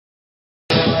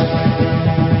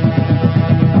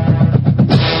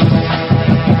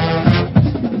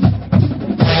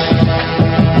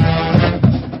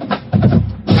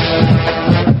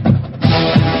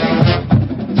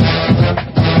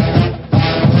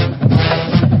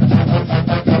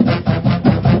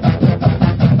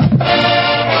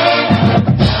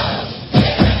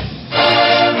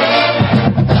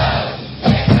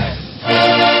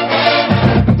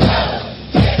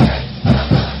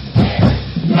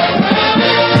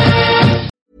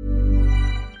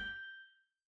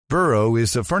Burrow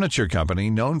is a furniture company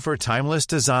known for timeless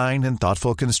design and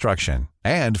thoughtful construction,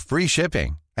 and free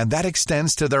shipping, and that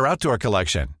extends to their outdoor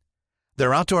collection.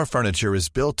 Their outdoor furniture is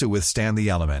built to withstand the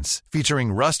elements,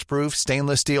 featuring rust-proof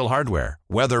stainless steel hardware,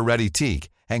 weather-ready teak,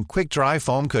 and quick-dry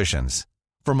foam cushions.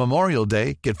 For Memorial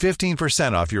Day, get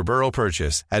 15% off your Burrow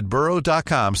purchase at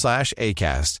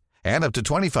burrow.com/ACAST and up to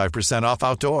 25% off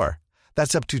outdoor.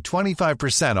 That's up to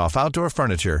 25% off outdoor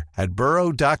furniture at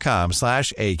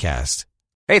burrow.com/ACAST.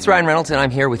 Hey, it's Ryan Reynolds, and I'm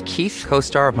here with Keith,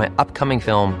 co-star of my upcoming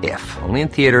film, If, only in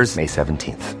theaters May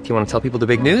 17th. Do you want to tell people the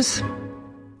big news?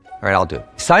 All right, I'll do it.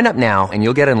 Sign up now and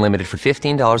you'll get unlimited for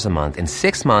 $15 a month and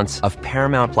 6 months of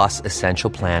Paramount Plus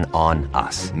Essential Plan on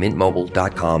us.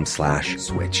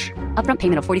 MintMobile.com/switch. Upfront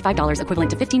payment of $45 equivalent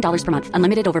to $15 per month.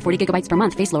 Unlimited over 40 gigabytes per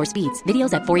month. Face lower speeds.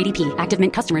 Videos at 480p. Active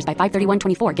Mint customers by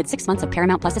 531.24 get 6 months of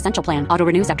Paramount Plus Essential Plan. Auto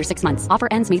renews after 6 months. Offer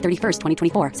ends May 31st,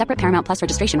 2024. Separate Paramount Plus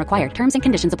registration required. Terms and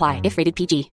conditions apply if rated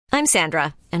PG. I'm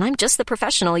Sandra, and I'm just the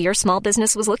professional your small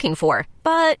business was looking for.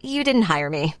 But you didn't hire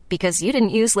me because you didn't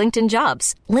use LinkedIn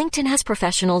Jobs. LinkedIn has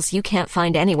professionals you can't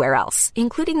find anywhere else,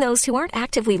 including those who aren't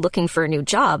actively looking for a new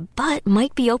job, but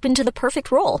might be open to the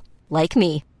perfect role, like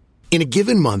me. In a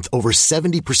given month, over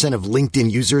 70% of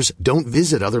LinkedIn users don't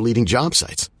visit other leading job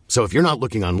sites. So if you're not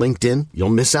looking on LinkedIn, you'll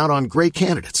miss out on great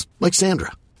candidates like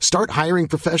Sandra. Start hiring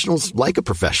professionals like a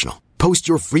professional. Post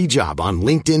your free job on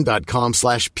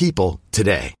linkedin.com/people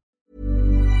today.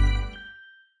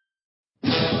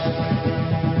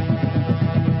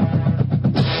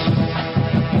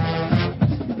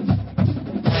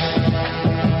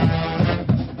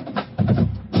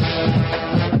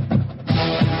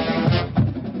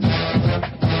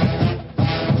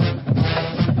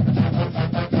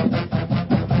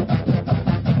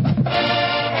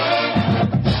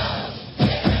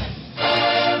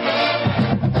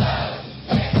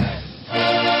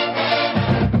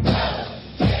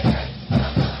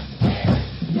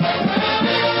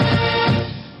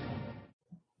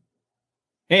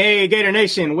 Hey, Gator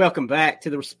Nation, welcome back to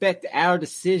the Respect Our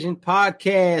Decision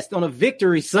podcast on a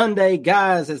victory Sunday,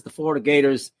 guys, as the Florida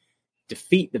Gators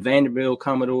defeat the Vanderbilt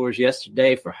Commodores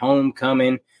yesterday for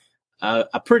homecoming.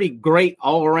 A pretty great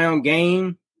all-around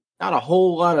game. Not a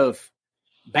whole lot of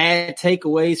bad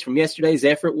takeaways from yesterday's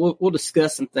effort. We'll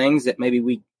discuss some things that maybe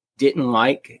we didn't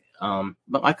like.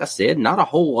 But like I said, not a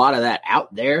whole lot of that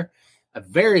out there. A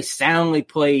very soundly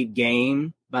played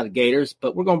game by the Gators,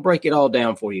 but we're going to break it all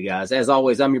down for you guys. As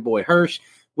always, I'm your boy Hirsch.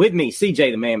 With me,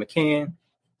 CJ the Man McCann.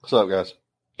 What's up, guys?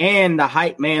 And the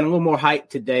hype man, a little more hype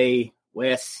today,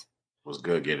 Wes. What's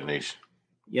good, Gator Nation?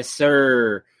 Yes,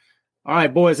 sir. All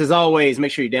right, boys, as always,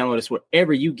 make sure you download us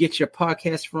wherever you get your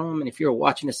podcast from. And if you're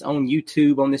watching us on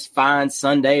YouTube on this fine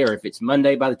Sunday, or if it's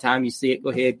Monday by the time you see it, go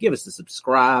ahead, give us a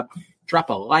subscribe. Drop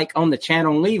a like on the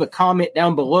channel and leave a comment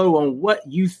down below on what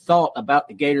you thought about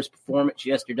the Gators' performance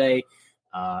yesterday.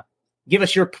 Give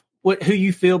us who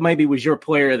you feel maybe was your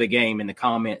player of the game in the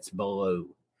comments below.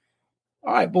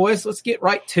 All right, boys, let's get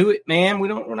right to it, man. We're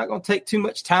not going to take too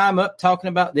much time up talking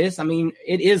about this. I mean,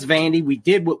 it is Vandy. We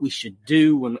did what we should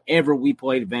do whenever we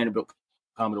played Vanderbilt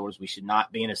Commodores. We should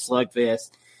not be in a slugfest,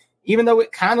 even though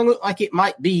it kind of looked like it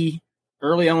might be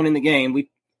early on in the game.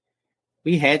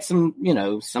 We had some,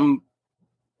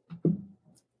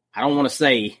 I don't want to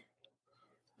say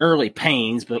early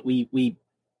pains, but we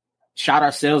shot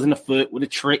ourselves in the foot with a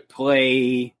trick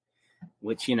play,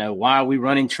 which, why are we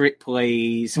running trick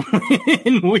plays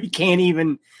when we can't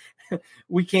even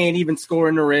score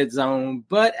in the red zone?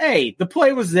 But hey, the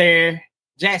play was there.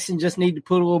 Jackson just needed to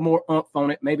put a little more oomph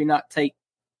on it, maybe not take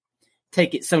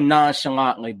it so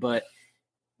nonchalantly, but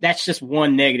that's just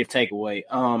one negative takeaway.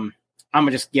 I'm going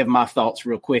to just give my thoughts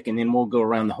real quick, and then we'll go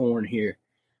around the horn here.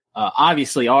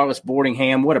 Obviously, Arlis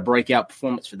Boardingham, what a breakout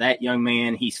performance for that young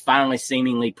man. He's finally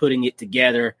seemingly putting it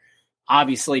together.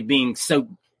 Obviously, being so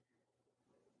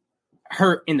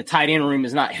hurt in the tight end room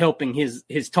is not helping his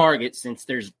target, since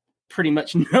there's pretty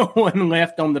much no one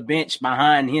left on the bench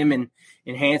behind him and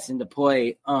Hansen to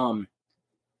play.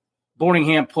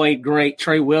 Boardingham played great.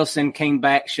 Trey Wilson came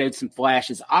back, showed some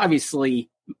flashes. Obviously,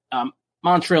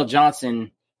 Montrell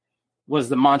Johnson was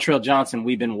the Montrell Johnson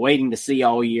we've been waiting to see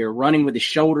all year, running with his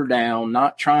shoulder down,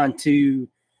 not trying to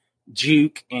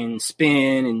juke and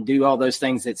spin and do all those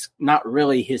things. That's not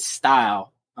really his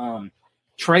style.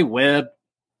 Trey Webb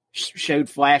showed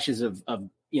flashes of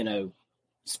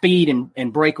speed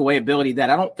and breakaway ability that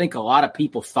I don't think a lot of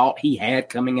people thought he had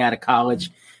coming out of college.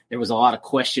 There was a lot of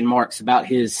question marks about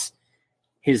his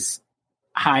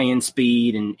high-end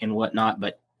speed and whatnot,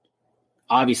 but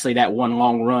obviously, that one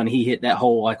long run, he hit that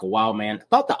hole like a wild man. I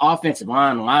thought the offensive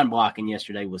line blocking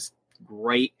yesterday was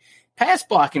great. pass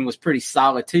blocking was pretty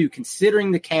solid too,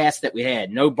 considering the cast that we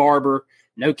had. No Barber,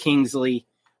 no Kingsley.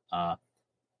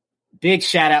 Big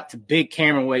shout out to Big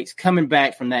Cameron Waits coming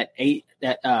back from that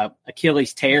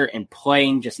Achilles tear and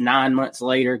playing just 9 months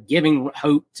later, giving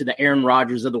hope to the Aaron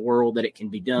Rodgers of the world that it can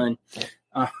be done.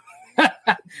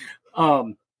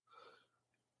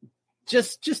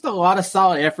 Just a lot of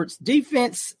solid efforts.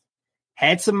 Defense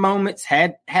had some moments,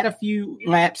 had a few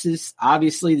lapses.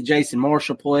 Obviously, the Jason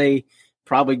Marshall play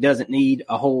probably doesn't need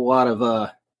a whole lot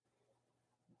of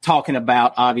talking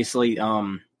about. Obviously,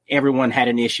 everyone had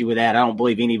an issue with that. I don't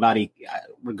believe anybody,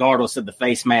 regardless of the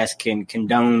face mask, can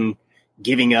condone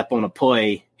giving up on a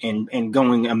play and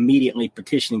going immediately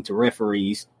petitioning to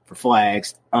referees for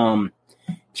flags.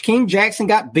 King Jackson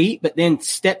got beat, but then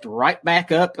stepped right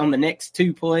back up on the next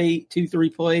 3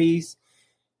 plays.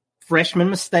 Freshman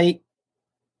mistake.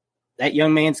 That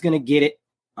young man's going to get it.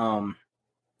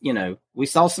 We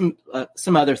saw some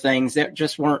other things that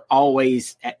just weren't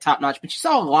always at top notch, but you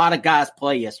saw a lot of guys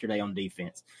play yesterday on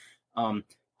defense.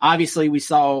 Obviously, we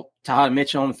saw Todd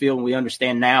Mitchell on the field, and we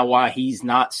understand now why he's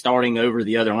not starting over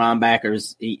the other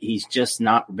linebackers. He's just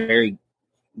not very,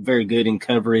 very good in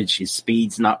coverage. His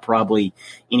speed's not probably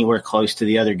anywhere close to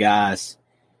the other guys,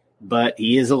 but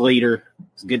he is a leader.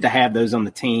 It's good to have those on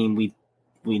the team.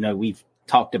 We've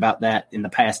talked about that in the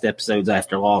past episodes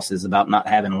after losses about not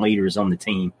having leaders on the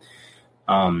team.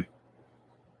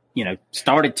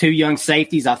 Started 2 young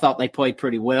safeties. I thought they played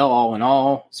pretty well all in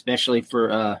all, especially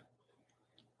for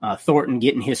Thornton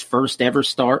getting his first ever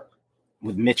start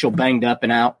with Mitchell banged up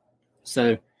and out.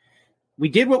 So we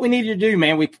did what we needed to do,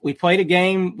 man. We played a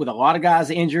game with a lot of guys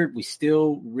injured. We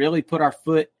still really put our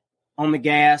foot on the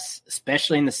gas,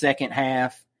 especially in the second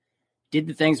half. Did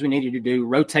the things we needed to do,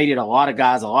 rotated a lot of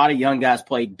guys, a lot of young guys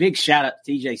played. Big shout out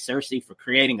to TJ Searcy for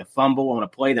creating a fumble on a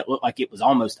play that looked like it was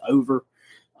almost over.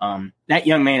 That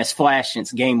young man has flashed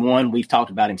since game 1. We've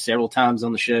talked about him several times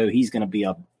on the show. He's going to be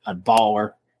a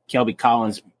baller. Kelby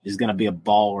Collins is going to be a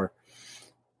baller.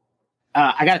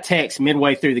 I got a text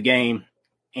midway through the game,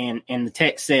 and the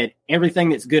text said,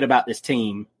 everything that's good about this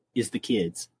team is the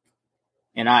kids.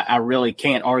 And I really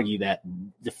can't argue that.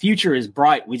 The future is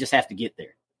bright. We just have to get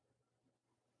there.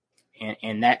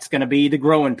 And that's going to be the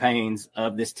growing pains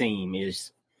of this team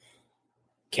is,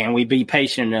 can we be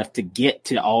patient enough to get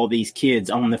to all these kids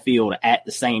on the field at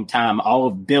the same time, all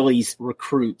of Billy's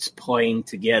recruits playing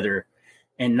together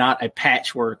and not a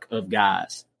patchwork of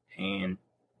guys. And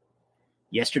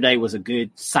yesterday was a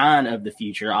good sign of the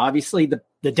future. Obviously,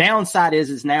 the downside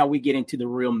is now we get into the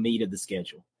real meat of the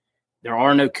schedule. There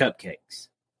are no cupcakes.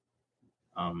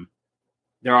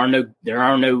 There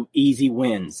are no easy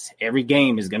wins. Every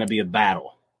game is going to be a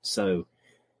battle. So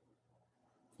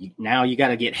now you got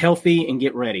to get healthy and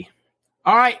get ready.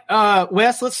 All right,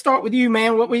 Wes, let's start with you,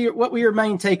 man. What were your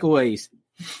main takeaways?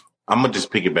 I'm going to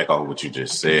just piggyback off what you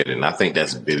just said, and I think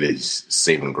that's Billy's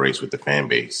saving grace with the fan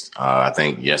base. I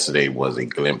think yesterday was a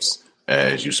glimpse,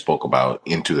 as you spoke about,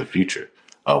 into the future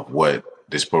of what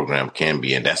this program can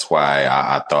be. And that's why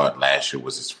I thought last year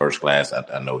was his first class.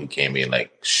 I know he came in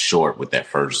short with that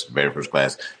very first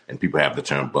class, and people have the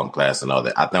term bump class and all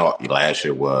that. I thought last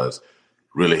year was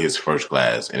really his first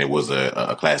class, and it was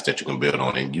a class that you can build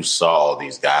on. And you saw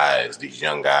these guys, these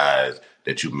young guys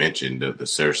that you mentioned, the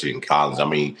Searcy and Collins. I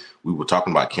mean, we were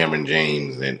talking about Cameron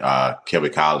James and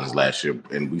Kelby Collins last year,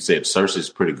 and we said Searcy's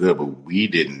pretty good, but we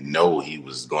didn't know he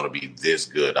was going to be this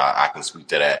good. I can speak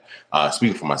to that.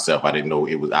 Speaking for myself, I didn't know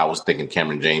it was. I was thinking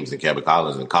Cameron James and Kelby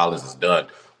Collins, and Collins has done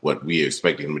what we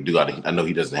expected him to do. I know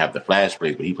he doesn't have the flash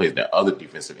plays, but he plays that other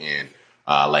defensive end,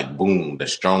 like Boone, the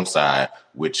strong side,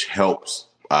 which helps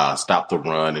stop the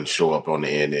run and show up on the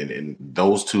end. And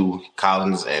those two,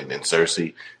 Collins and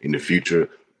Searcy, in the future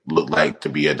look like to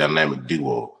be a dynamic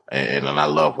duo. And I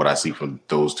love what I see from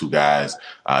those two guys.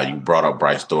 You brought up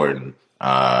Bryce Thornton.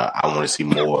 I want to see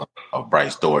more of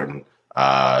Bryce Thornton.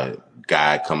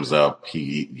 Guy comes up.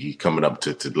 He coming up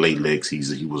to late legs. He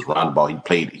was running the ball. He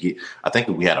played. I think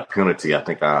we had a penalty. I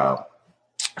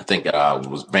think it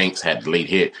was Banks had the late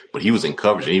hit, but he was in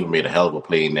coverage. He even made a hell of a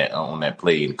play on that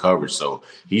play in coverage. So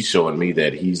he's showing me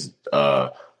that he's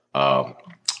a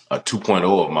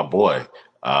 2.0 of my boy,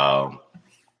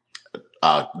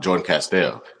 Jordan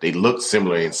Castell. They look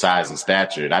similar in size and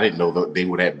stature, and I didn't know they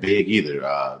were that big either.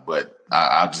 But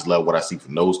I just love what I see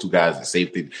from those two guys. And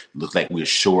safety looks like we'll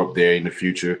show up there in the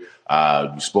future.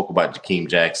 You spoke about Jakeem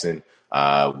Jackson.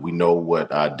 We know what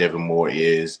Devin Moore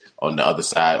is on the other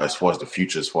side as far as the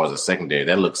future, as far as the secondary.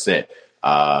 That looks set.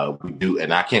 We do,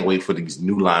 and I can't wait for these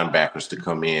new linebackers to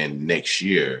come in next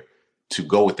year to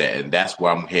go with that. And that's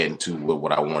where I'm heading to with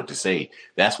what I wanted to say.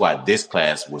 That's why this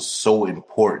class was so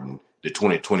important the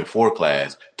 2024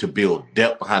 class to build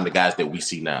depth behind the guys that we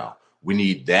see now. We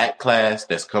need that class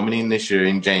that's coming in this year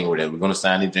in January, that we're going to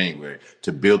sign in January,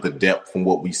 to build the depth from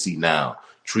what we see now.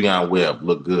 Treon Webb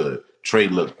looked good. Trey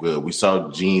looked good. We saw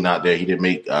Gene out there. He didn't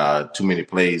make too many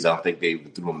plays. I don't think they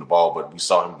threw him the ball, but we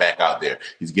saw him back out there.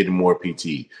 He's getting more PT.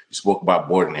 You spoke about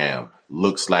Bordenham.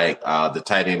 Looks like the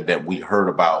tight end that we heard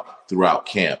about throughout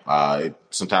camp.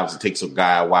 Sometimes it takes a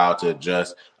guy a while to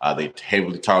adjust. They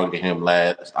heavily targeted him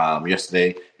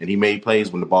yesterday, and he made plays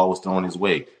when the ball was thrown his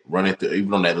way. Running through,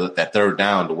 even on that third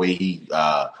down, the way he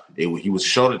was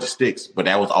short of the sticks, but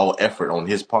that was all effort on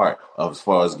his part as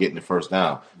far as getting the first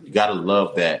down. You got to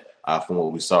love that from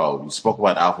what we saw. You spoke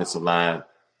about the offensive line.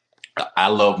 I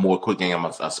love more quick game.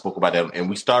 I spoke about that. And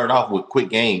we started off with quick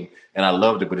game, and I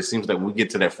loved it. But it seems like when we get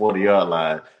to that 40-yard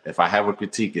line, if I have a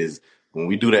critique, is when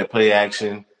we do that play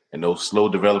action and those slow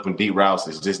developing deep routes,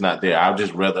 it's just not there. I'd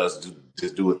just rather us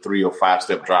just do a 3 or 5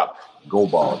 step drop, go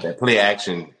ball. That play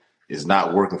action is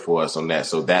not working for us on that.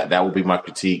 So that would be my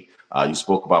critique. You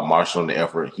spoke about Marshall and the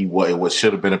effort. It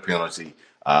should have been a penalty,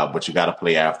 but you got to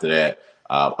play after that.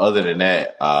 Other than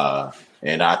that,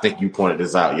 and I think you pointed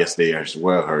this out yesterday as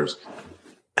well, Hurst,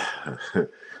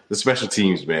 the special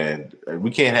teams, man,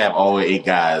 we can't have all 8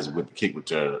 guys with the kick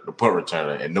returner, the punt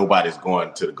returner, and nobody's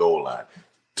going to the goal line.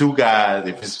 2 guys,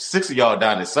 if it's 6 of y'all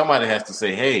down there, somebody has to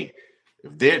say, hey,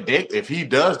 if he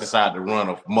does decide to run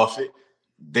a muffet,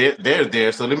 they're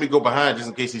there. So let me go behind just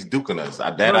in case he's duking us.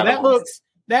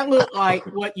 That looked like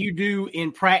what you do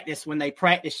in practice when they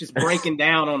practice just breaking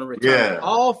down on a return. Yeah.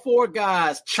 All 4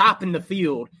 guys chopping the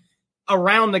field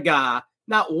around the guy.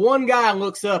 Not one guy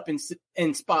looks up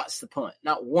and spots the punt.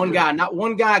 Not one guy. Not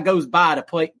one guy goes by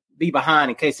to be behind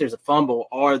in case there's a fumble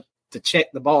or to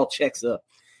check the ball checks up.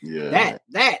 Yeah.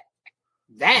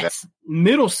 That's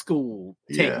middle school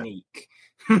technique.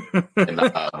 And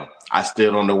I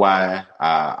still don't know why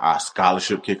our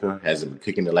scholarship kicker hasn't been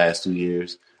kicking the last 2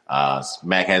 years.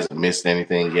 Mac hasn't missed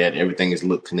anything yet. Everything has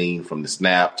looked clean from the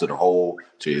snap to the hole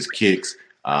to his kicks.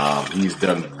 He's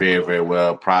done very, very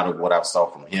well. Proud of what I saw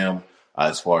from him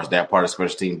as far as that part of the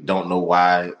special team. Don't know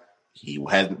why he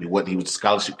was a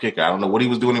scholarship kicker. I don't know what he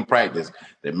was doing in practice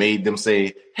that made them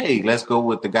say, hey, let's go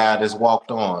with the guy that's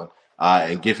walked on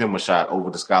and give him a shot over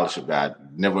the scholarship guy.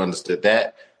 Never understood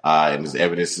that. And his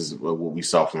evidence is what we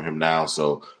saw from him now.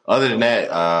 So other than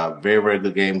that, very, very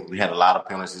good game. We had a lot of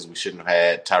penalties we shouldn't have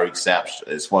had. Tyreek Sapp,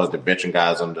 as far as the veteran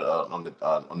guys on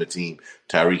the team,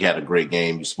 Tyreek had a great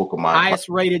game. You spoke of my highest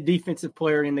rated defensive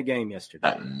player in the game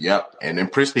yesterday. Yep. And then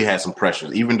Priestley had some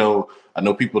pressures, even though I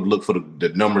know people look for the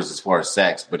numbers as far as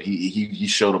sacks, but he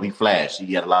showed up, he flashed.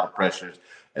 He had a lot of pressures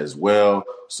as well.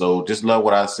 So just love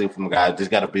what I see from the guy. Just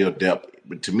got to build depth.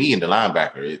 But to me, in the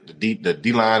linebacker, the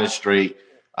D line is straight.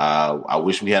 I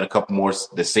wish we had a couple more.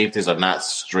 The safeties are not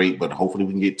straight, but hopefully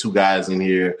we can get 2 guys in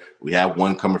here. We have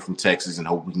one coming from Texas, and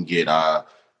hope we can get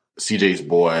CJ's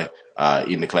boy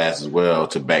in the class as well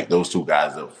to back those 2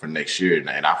 guys up for next year.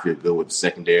 And I feel good with the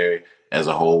secondary as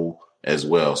a whole as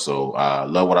well. So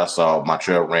love what I saw.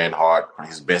 Montreal ran hard.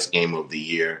 His best game of the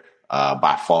year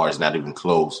by far. Is not even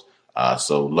close.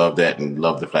 So love that, and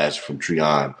love the flash from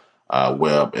Treon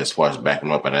Webb as far as backing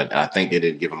him up. And I think they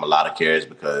didn't give him a lot of carries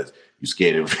because you're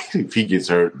scared if he gets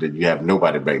hurt, then you have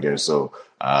nobody back there. So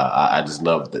I just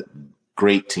love the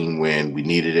great team win. We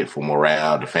needed it for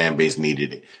morale. The fan base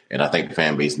needed it. And I think the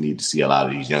fan base needed to see a lot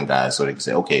of these young guys so they can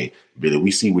say, okay, Billy,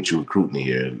 we see what you're recruiting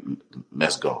here.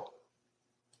 Let's go.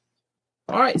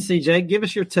 All right, CJ, give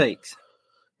us your takes.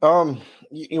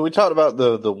 We talked about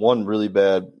the one really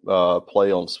bad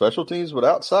play on special teams, but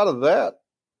outside of that,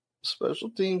 special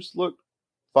teams look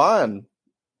fine.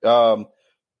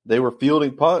 They were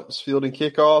fielding punts, fielding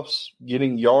kickoffs,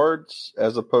 getting yards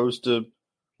as opposed to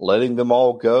letting them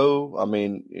all go. I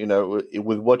mean,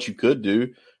 with what you could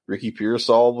do, Ricky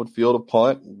Pearsall would field a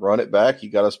punt, run it back. He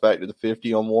got us back to the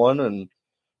 50 on one, and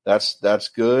that's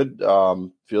good.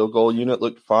 Field goal unit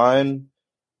looked fine.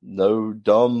 No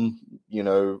dumb,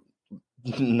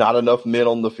 not enough men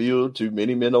on the field, too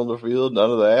many men on the field, none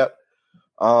of that.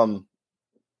 And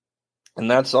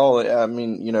that's all. I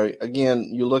mean,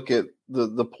 again, you look at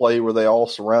the play where they all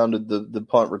surrounded the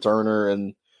punt returner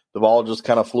and the ball just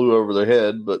kind of flew over their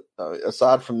head. But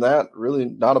aside from that, really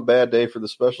not a bad day for the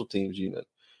special teams unit,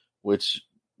 which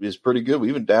is pretty good. We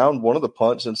even downed one of the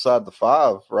punts inside the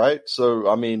 5, right? So,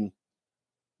 I mean,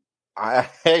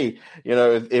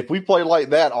 if we play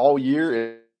like that all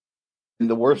year and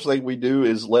the worst thing we do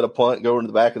is let a punt go into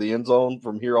the back of the end zone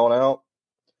from here on out,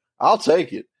 I'll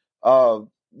take it. There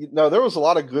was a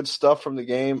lot of good stuff from the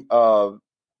game.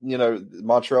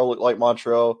 Montreal looked like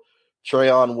Montreal.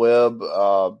 Treon Webb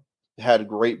had a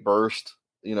great burst.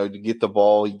 to get the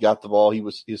ball. He got the ball.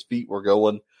 His feet were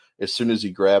going as soon as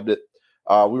he grabbed it.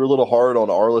 We were a little hard on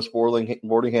Arliss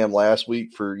Boardingham last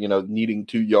week for, needing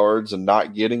 2 yards and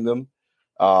not getting them.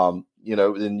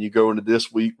 Then you go into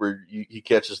this week where he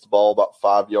catches the ball about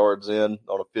 5 yards in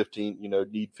on a 15,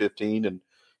 need 15, and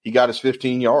he got his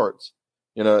 15 yards.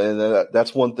 And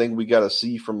that's one thing we got to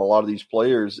see from a lot of these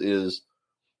players is,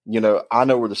 I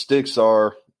know where the sticks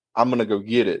are. I'm going to go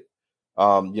get it.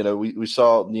 We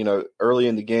saw, early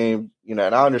in the game, and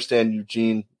I understand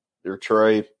Eugene or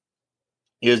Trey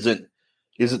isn't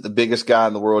the biggest guy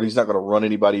in the world. He's not going to run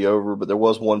anybody over, but there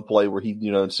was one play where he,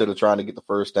 instead of trying to get the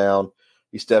first down,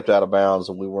 he stepped out of bounds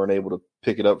and we weren't able to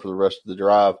pick it up for the rest of the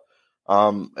drive.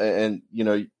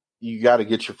 You got to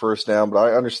get your first down, but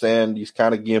I understand he's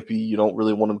kind of gimpy. You don't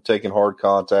really want him taking hard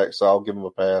contact, so I'll give him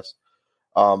a pass.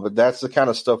 But that's the kind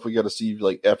of stuff we got to see,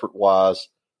 like effort-wise,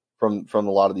 from a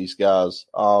lot of these guys.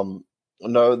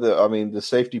 The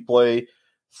safety play,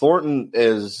 Thornton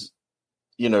is,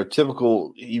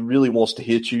 typical. He really wants to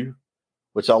hit you,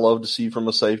 which I love to see from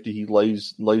a safety. He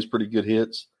lays pretty good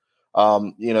hits.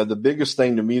 The biggest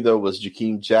thing to me, though, was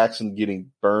Jakeem Jackson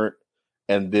getting burnt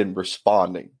and then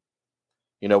responding.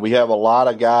 We have a lot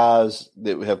of guys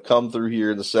that have come through here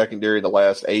in the secondary the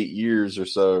last 8 years or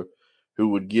so who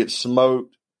would get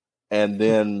smoked and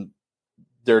then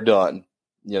they're done.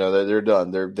 They're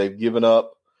done. They've given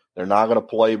up. They're not going to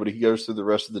play, but he goes through the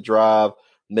rest of the drive,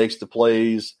 makes the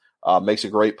plays, makes a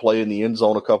great play in the end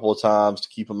zone a couple of times to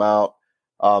keep him out.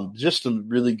 Just some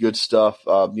really good stuff.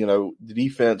 The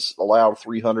defense allowed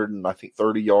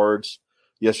 330 yards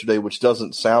yesterday, which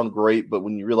doesn't sound great, but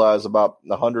when you realize about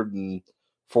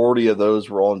 140 of those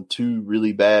were on 2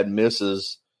 really bad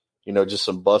misses, just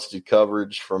some busted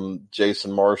coverage from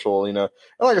Jason Marshall, and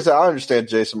like I said, I understand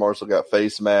Jason Marshall got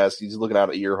face mask. He's looking out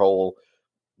an ear hole.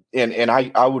 And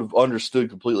I would have understood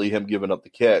completely him giving up the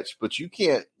catch, but you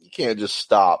can't just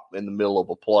stop in the middle of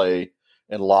a play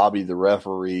and lobby the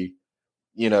referee.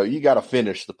 You got to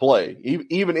finish the play.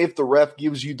 Even if the ref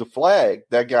gives you the flag,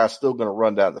 that guy's still going to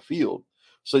run down the field.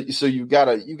 So you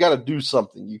gotta do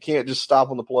something. You can't just stop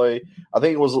on the play. I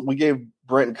think we gave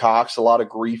Brenton Cox a lot of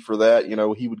grief for that.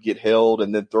 He would get held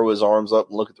and then throw his arms up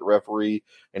and look at the referee,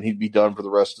 and he'd be done for the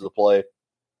rest of the play.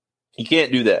 You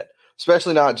can't do that,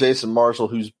 especially not Jason Marshall,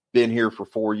 who's been here for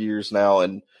 4 years now,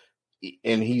 and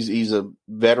he's a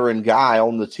veteran guy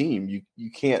on the team. You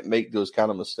can't make those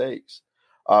kind of mistakes.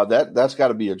 That's got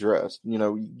to be addressed.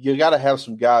 You got to have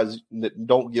some guys that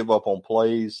don't give up on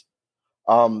plays.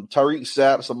 Tyreek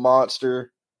Sapp's a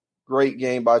monster. Great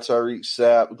game by Tyreek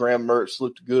Sapp. Graham Mertz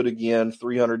looked good again,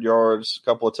 300 yards, a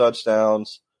couple of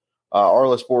touchdowns.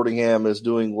 Arliss Boardingham is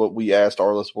doing what we asked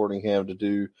Arliss Boardingham to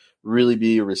do, really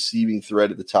be a receiving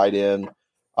threat at the tight end.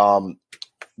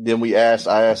 Then I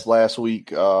asked last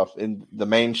week in the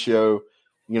main show,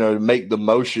 to make the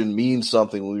motion mean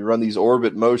something. When we run these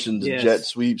orbit motions and jet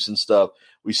sweeps and stuff,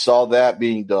 we saw that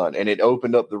being done, and it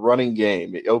opened up the running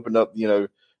game. It opened up,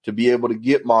 to be able to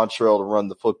get Montrell to run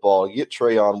the football, get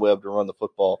Trayon Webb to run the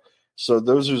football. So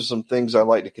those are some things I'd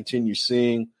like to continue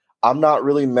seeing. I'm not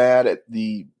really mad at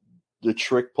the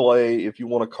trick play, if you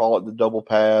want to call it the double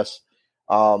pass.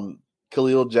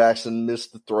 Khalil Jackson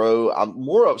missed the throw. I'm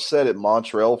more upset at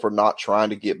Montrell for not trying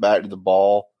to get back to the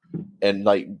ball and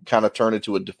kind of turn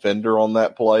into a defender on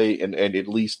that play. And at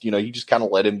least, you just kind of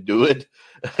let him do it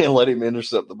and let him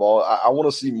intercept the ball. I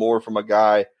want to see more from a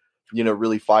guy,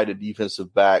 really fight a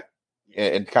defensive back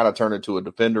and kind of turn into a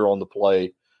defender on the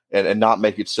play and not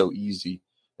make it so easy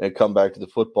and come back to the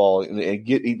football and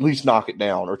get at least knock it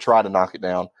down or try to knock it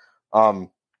down.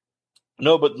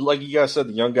 No, but like you guys said,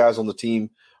 the young guys on the team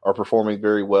are performing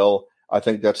very well. I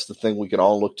think that's the thing we can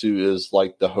all look to is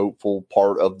like the hopeful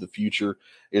part of the future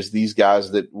is these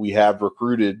guys that we have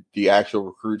recruited, the actual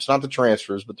recruits, not the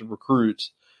transfers, but the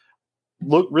recruits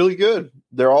look really good.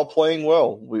 They're all playing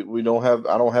well.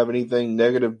 I don't have anything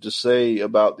negative to say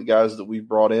about the guys that we've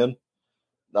brought in.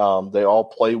 They all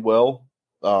play well.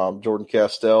 Jordan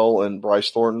Castell and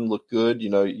Bryce Thornton look good.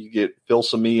 You get Phil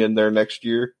Sami in there next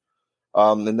year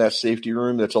in that safety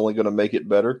room. That's only going to make it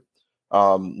better.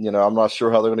 I'm not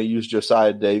sure how they're going to use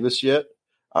Josiah Davis yet.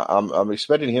 I'm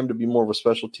expecting him to be more of a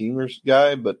special teamers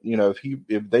guy, but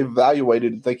if they've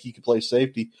evaluated and think he could play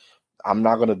safety, I'm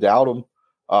not going to doubt him.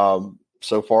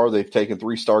 So far, they've taken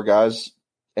 3-star guys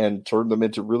and turned them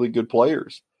into really good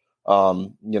players.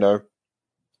 So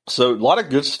a lot of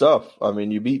good stuff. I mean,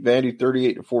 you beat Vandy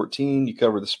 38-14. You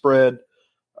cover the spread.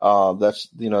 That's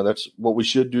what we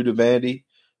should do to Vandy.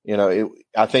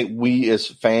 I think we as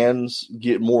fans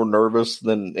get more nervous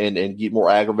and get more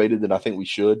aggravated than I think we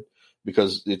should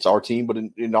because it's our team. But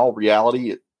in all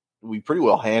reality, pretty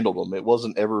well handled them. It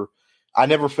wasn't ever – I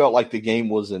never felt like the game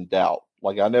was in doubt.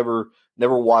 Like I never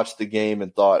watched the game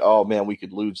and thought, oh, man, we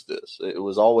could lose this. It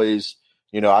was always,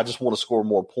 I just want to score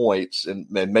more points and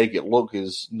make it look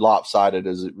as lopsided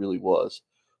as it really was.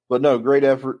 But, no, great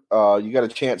effort. You got a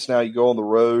chance now. You go on the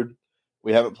road.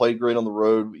 We haven't played great on the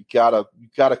road. You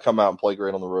gotta come out and play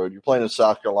great on the road. You're playing in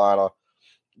South Carolina.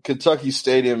 Kentucky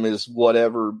Stadium is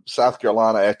whatever. South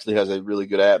Carolina actually has a really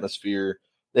good atmosphere.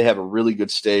 They have a really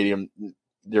good stadium.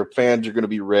 Their fans are going to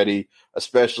be ready,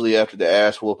 especially after the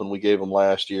ass whooping we gave them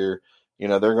last year.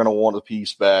 They're going to want a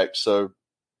piece back. So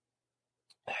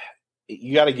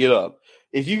you got to get up.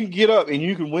 If you can get up and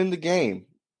you can win the game,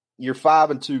 you're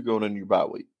 5-2 going into your bye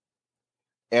week.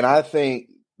 And I think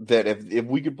that if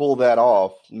we could pull that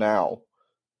off now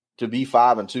to be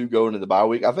 5-2 going into the bye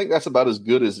week, I think that's about as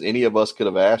good as any of us could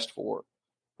have asked for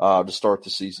to start the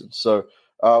season. So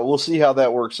we'll see how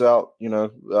that works out.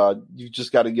 You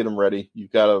just got to get them ready.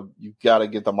 You've got to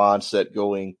get the mindset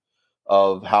going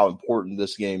of how important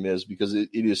this game is, because it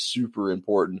is super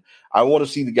important. I want to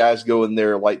see the guys go in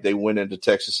there like they went into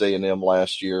Texas A&M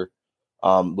last year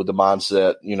with the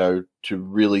mindset, to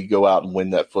really go out and win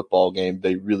that football game.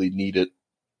 They really need it.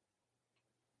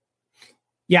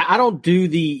 Yeah, I don't do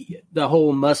the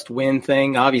whole must-win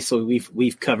thing. Obviously,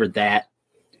 we've covered that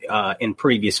in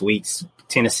previous weeks,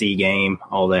 Tennessee game,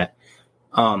 all that.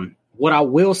 What I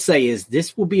will say is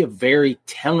this will be a very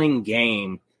telling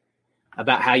game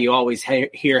about how you always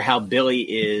hear how Billy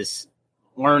is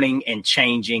learning and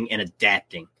changing and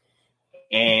adapting.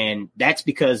 And that's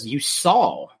because you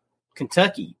saw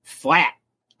Kentucky flat,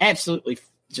 absolutely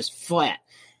just flat.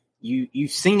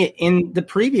 You've seen it in the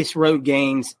previous road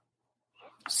games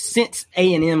since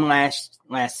A&M last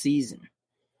season.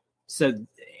 So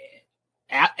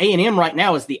A&M right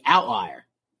now is the outlier.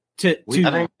 I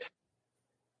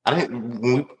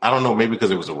don't know, maybe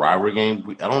because it was a rivalry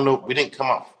game. I don't know. We didn't come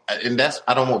out, and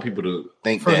I don't want people to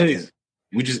think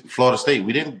we just Florida State.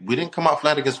 We didn't come out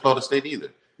flat against Florida State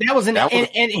either.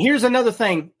 And here's another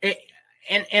thing,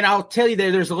 and I'll tell you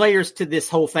there's layers to this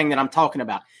whole thing that I'm talking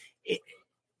about.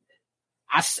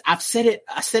 I've said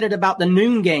it about the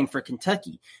noon game for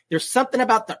Kentucky. There's something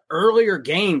about the earlier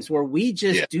games where we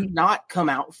just do not come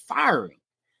out firing.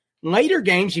 Later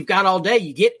games, you've got all day.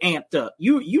 You get amped up.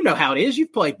 You know how it is.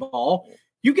 You've played ball.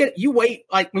 You wait,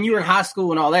 like when you were in high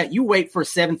school and all that, you wait for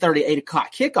 7:30, 8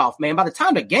 o'clock kickoff, man. By the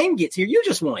time the game gets here, you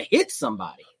just want to hit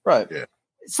somebody. Right. Yeah.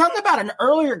 Something about an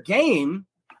earlier game.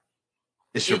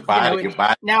 It's your body.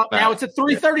 Now it's a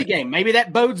 3:30 game. Maybe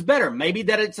that bodes better. Maybe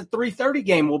that it's a 3:30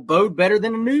 game will bode better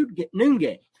than a noon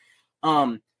game.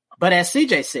 But as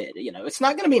CJ said, it's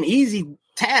not going to be an easy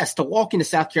task to walk into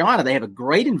South Carolina. They have a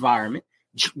great environment.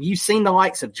 You've seen the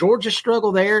likes of Georgia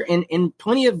struggle there and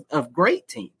plenty of great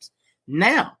teams.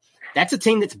 Now, that's a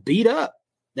team that's beat up.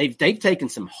 They've taken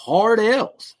some hard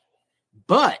L's.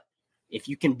 But if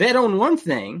you can bet on one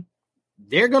thing,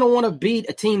 they're going to want to beat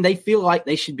a team they feel like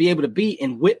they should be able to beat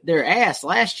and whip their ass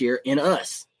last year in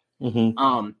us.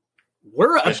 Mm-hmm.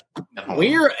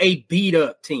 We're a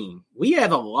beat-up team. We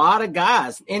have a lot of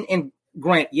guys. And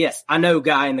Grant, yes, I know,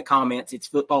 guy in the comments, it's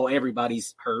football.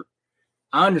 Everybody's hurt.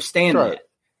 I understand that.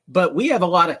 But we have a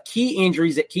lot of key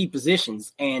injuries at key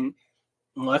positions. And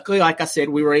luckily, like I said,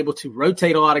 we were able to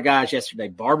rotate a lot of guys yesterday.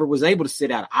 Barber was able to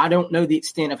sit out. I don't know the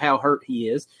extent of how hurt he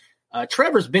is.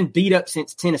 Trevor's been beat up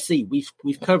since Tennessee.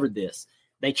 We've covered this.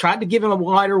 They tried to give him a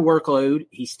lighter workload.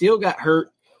 He still got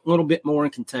hurt a little bit more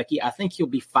in Kentucky. I think he'll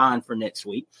be fine for next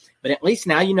week. But at least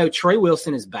now Trey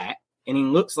Wilson is back, and he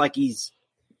looks like he's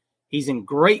in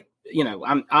great.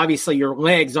 Obviously your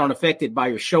legs aren't affected by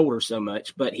your shoulder so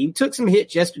much, but he took some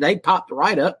hits yesterday, popped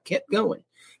right up, kept going.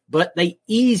 But they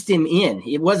eased him in.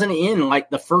 It wasn't in like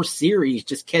the first series,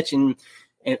 just catching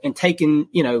and taking,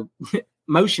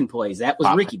 motion plays. That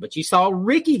was Ricky. But you saw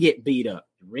Ricky get beat up.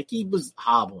 Ricky was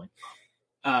hobbling.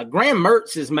 Graham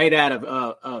Mertz is made out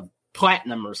of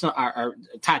platinum or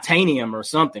titanium or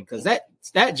something, because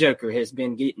that joker has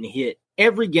been getting hit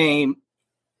every game,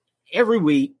 every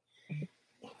week.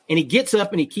 And he gets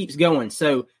up and he keeps going.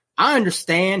 So I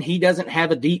understand he doesn't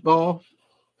have a deep ball.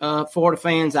 Florida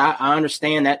fans, I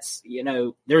understand that's,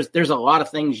 there's a lot of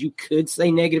things you could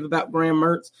say negative about Graham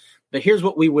Mertz. But here's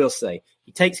what we will say.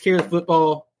 He takes care of the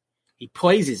football. He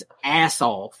plays his ass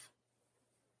off.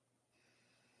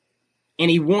 And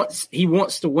he wants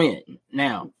to win.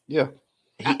 Now, yeah.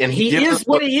 He is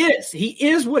what he is. He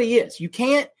is what he is. You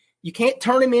can't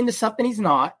turn him into something he's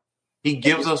not. He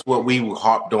gives us what we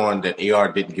harped on that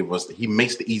AR didn't give us. He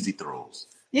makes the easy throws.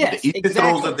 Yes, the easy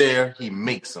throws are there. He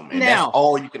makes them, and now, that's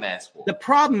all you can ask for. The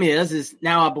problem is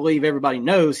now I believe everybody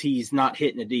knows he's not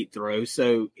hitting a deep throw,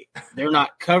 so they're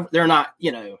not They're not,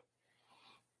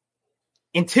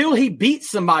 until he beats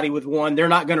somebody with one, they're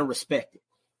not going to respect it.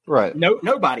 Right? No,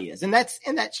 nobody is, and that's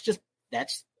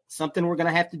something we're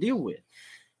going to have to deal with.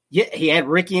 Yeah, he had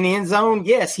Ricky in the end zone.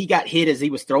 Yes, he got hit as he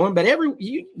was throwing, but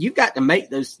you've got to make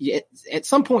those. At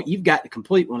some point, you've got to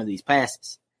complete one of these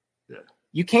passes. Yeah.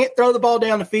 You can't throw the ball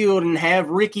down the field and have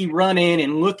Ricky running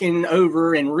and looking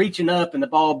over and reaching up and the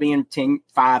ball being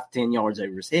 5, 10 yards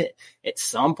over his head. At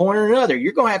some point or another,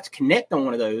 you're going to have to connect on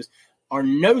one of those. Or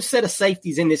no set of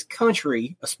safeties in this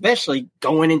country, especially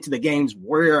going into the games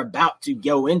we're about to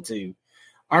go into,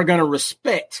 are going to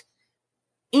respect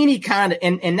any kind of –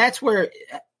 and that's where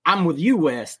I'm with you,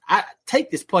 Wes. I take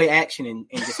this play action and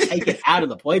just take it out of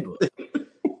the playbook.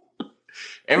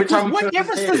 Every time, what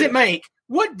difference does it make?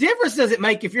 What difference does it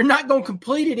make if you're not going to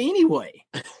complete it anyway?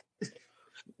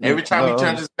 Every time he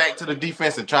turns his back to the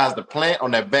defense and tries to plant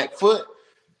on that back foot,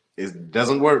 it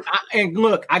doesn't work. And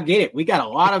look, I get it. We got a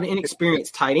lot of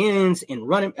inexperienced tight ends and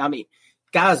running. I mean,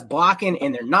 guys blocking,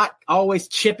 and they're not always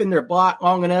chipping their block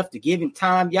long enough to give him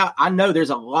time. Yeah, I know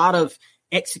there's a lot of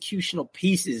executional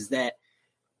pieces that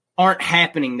aren't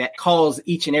happening that cause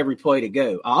each and every play to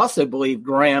go. I also believe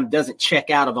Graham doesn't check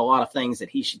out of a lot of things that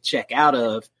he should check out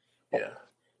of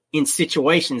in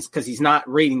situations because he's not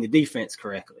reading the defense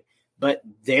correctly. But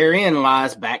therein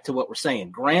lies back to what we're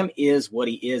saying. Graham is what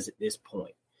he is at this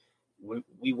point.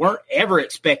 We weren't ever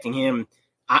expecting him.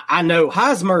 I know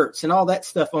Heismerts and all that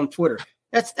stuff on Twitter.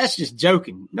 That's just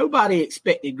joking. Nobody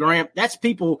expected Graham.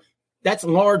 That's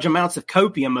large amounts of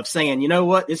copium of saying, you know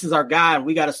what, this is our guy and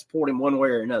we got to support him one way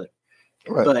or another.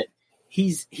 Right. But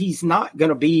he's not going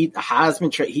to be the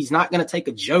Heisman trait. He's not going to take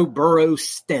a Joe Burrow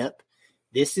step.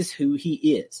 This is who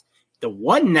he is. The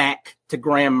one knack to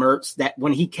Graham Mertz that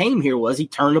when he came here was he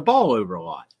turned the ball over a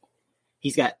lot.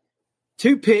 He's got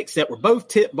 2 picks that were both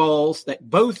tip balls that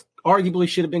both arguably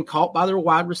should have been caught by their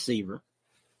wide receiver.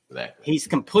 Exactly. He's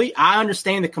complete. I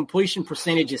understand the completion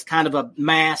percentage is kind of a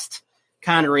masked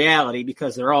kind of reality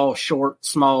because they're all short,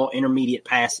 small, intermediate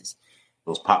passes.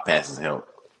 Those pop passes help.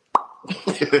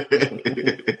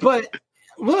 But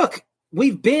look,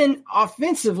 we've been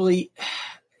offensively,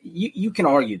 you can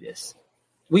argue this.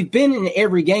 We've been in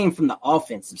every game from the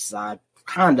offensive side,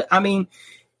 kind of. I mean,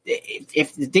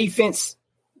 if the defense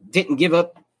didn't give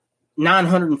up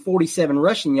 947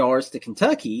 rushing yards to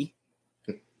Kentucky,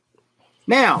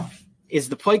 now, is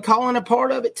the play calling a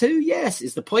part of it too? Yes.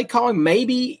 Is the play calling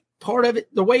maybe part of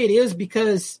it the way it is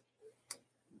because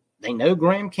they know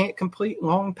Graham can't complete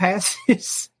long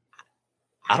passes?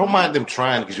 I don't mind them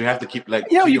trying because you have to keep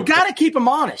you got to keep them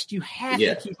honest. You have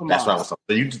to keep them honest. That's what I was saying.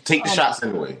 So you take the shots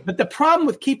anyway. But the problem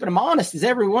with keeping them honest is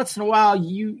every once in a while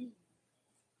you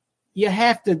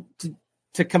have to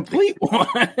complete one.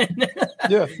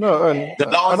 Yeah, no, and the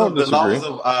laws of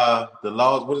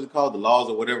what is it called? The laws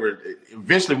or whatever.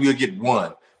 Eventually, we'll get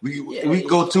one. We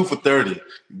go 2 for 30.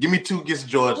 Give me 2 against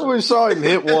Georgia. We saw him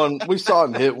hit one. We saw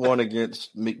him hit one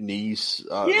against McNeese.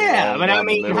 But I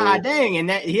mean, dang, and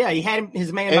that he had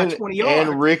his man by 20 yards.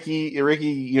 And Ricky,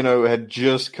 had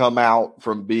just come out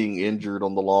from being injured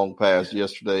on the long pass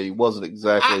yesterday. He wasn't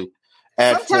exactly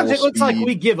at sometimes full it looks speed. like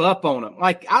we give up on him.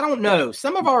 Like I don't know,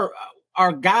 some of our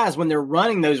guys when they're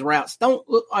running those routes don't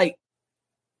look like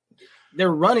they're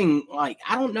running like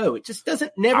I don't know. It just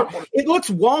doesn't it looks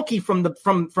wonky from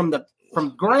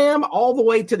Graham all the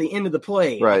way to the end of the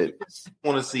play. Right. I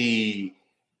want to see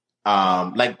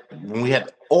like when we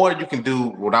had, or you can do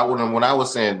when I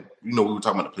was saying, we were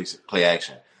talking about the play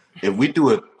action. If we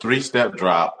do a 3-step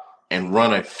drop and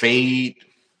run a fade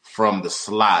from the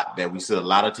slot that we see a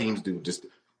lot of teams do, just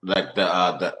like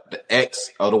the X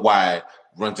or the Y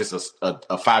run just a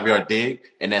 5-yard dig,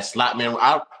 and that slot man.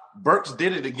 Burks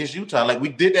did it against Utah. Like we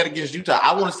did that against Utah.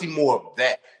 I want to see more of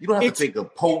that. You don't have to take a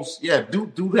post. Yeah,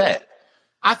 do that.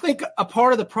 I think a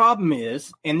part of the problem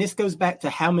is, and this goes back to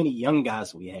how many young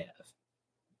guys we have.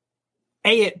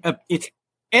 It's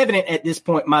evident at this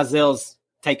point Mizell's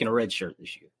taking a red shirt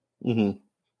this year.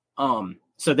 Mm-hmm.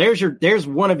 So there's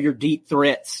one of your deep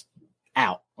threats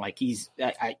out. Like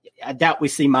I doubt we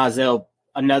see Mizell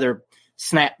another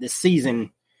snap this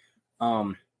season.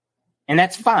 And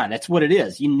that's fine. That's what it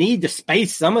is. You need to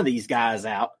space some of these guys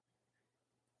out.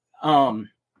 I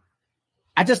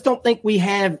just don't think we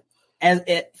have,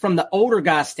 from the older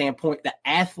guy standpoint, the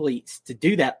athletes to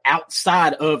do that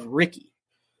outside of Ricky.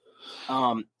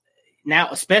 Now,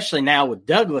 especially now with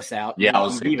Douglas out, you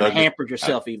even hampered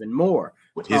yourself even more.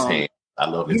 With his hand. I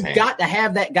love his hand. You've got to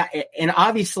have that guy. And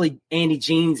obviously, Andy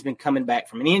Jean's been coming back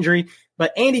from an injury,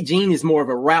 But Andy Jean is more of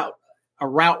a route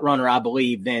runner, I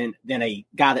believe, than a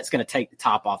guy that's going to take the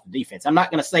top off the defense. I'm not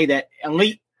going to say that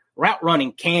elite route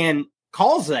running can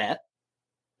cause that,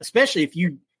 especially if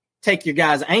you take your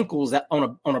guy's ankles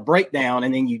on a breakdown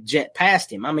and then you jet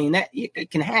past him. I mean, that it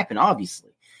can happen,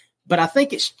 obviously. But I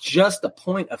think it's just the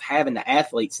point of having the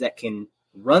athletes that can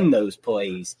run those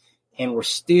plays, and we're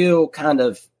still kind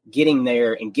of getting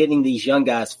there and getting these young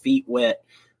guys' feet wet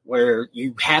where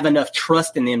you have enough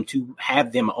trust in them to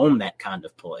have them on that kind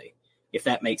of play, if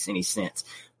that makes any sense.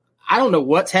 I don't know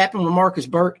what's happened with Marcus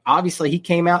Burke. Obviously, he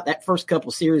came out that first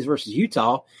couple series versus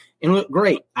Utah and looked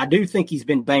great. I do think he's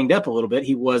been banged up a little bit.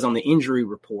 He was on the injury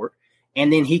report.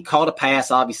 And then he caught a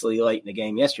pass, obviously, late in the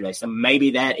game yesterday. So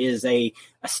maybe that is a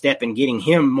step in getting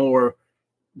him more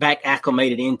back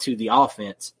acclimated into the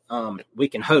offense. We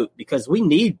can hope, because we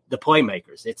need the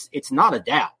playmakers. It's not a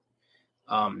doubt.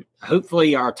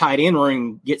 Hopefully our tight end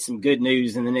room gets some good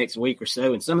news in the next week or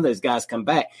so, and some of those guys come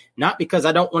back. Not because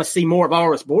I don't want to see more of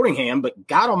Aris Boardingham, but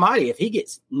God almighty, if he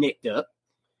gets nicked up,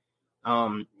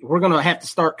 we're going to have to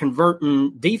start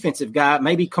converting defensive guy.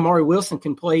 Maybe Kamari Wilson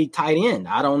can play tight end.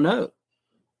 I don't know.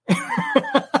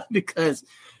 Because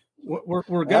we're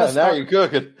going to now you're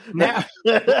cooking. Now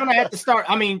we're going to have to start.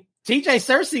 I mean, TJ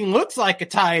Searcy looks like a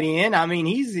tight end. I mean,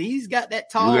 he's got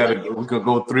that tall. We could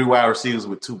go 3 wide receivers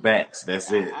with 2 backs.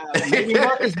 That's it. Maybe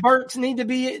Marcus Burks need to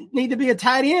be a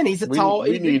tight end. He's a tall.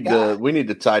 We need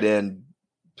the tight end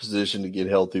position to get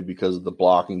healthy because of the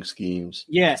blocking schemes.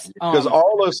 Yes, because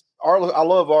Arliss, I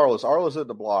love Arliss. Arliss is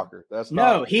the blocker.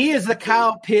 He is the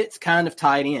Kyle Pitts kind of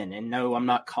tight end. And no, I'm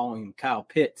not calling him Kyle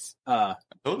Pitts.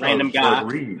 Random guy.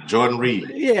 Jordan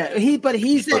Reed. Yeah,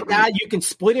 he's that guy. You can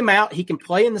split him out. He can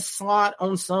play in the slot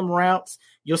on some routes.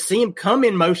 You'll see him come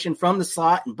in motion from the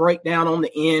slot and break down on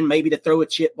the end, maybe to throw a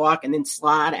chip block and then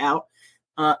slide out.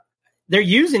 They're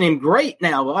using him great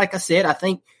now. Like I said, I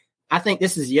think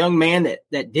this is a young man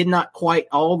that did not quite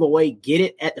all the way get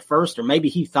it at the first, or maybe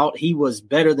he thought he was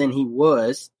better than he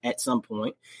was at some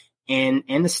point. And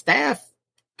the staff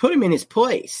put him in his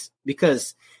place,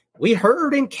 because we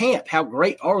heard in camp how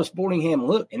great Aris Boardingham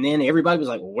looked. And then everybody was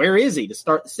like, well, where is he to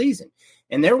start the season?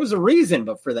 And there was a reason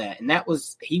for that. And that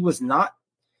was, he was not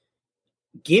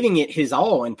giving it his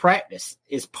all in practice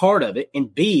is part of it.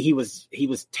 And B, he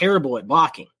was terrible at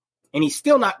blocking, and he's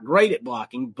still not great at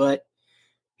blocking, but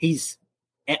he's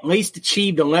at least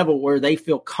achieved a level where they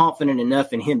feel confident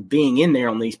enough in him being in there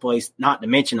on these plays, not to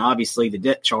mention, obviously, the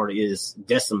depth chart is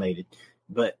decimated.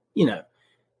 But,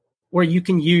 where you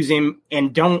can use him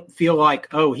and don't feel like,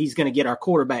 oh, he's going to get our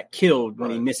quarterback killed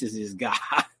when he misses his guy.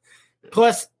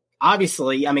 Plus,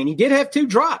 obviously, I mean, he did have 2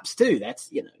 drops, too. That's,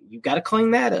 you've got to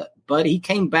clean that up. But he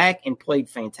came back and played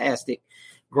fantastic.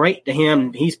 Great to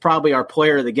him. He's probably our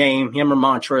player of the game, him or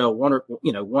Montrell,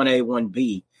 1A,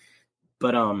 1B.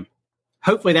 But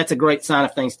hopefully that's a great sign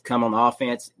of things to come on the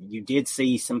offense. You did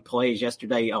see some plays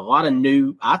yesterday,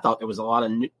 I thought there was a lot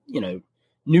of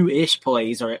new-ish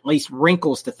plays, or at least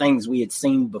wrinkles to things we had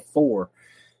seen before.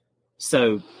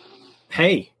 So,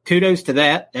 hey, kudos to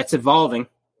that. That's evolving,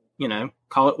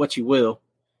 call it what you will.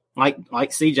 Like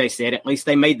CJ said, at least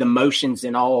they made the motions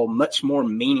and all much more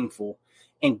meaningful,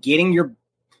 and getting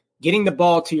the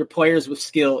ball to your players with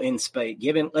skill in space,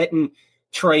 letting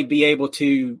Trey be able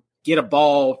to get a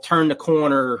ball, turn the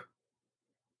corner,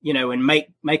 and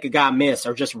make a guy miss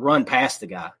or just run past the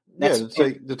guy.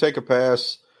 To take a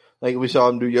pass like we saw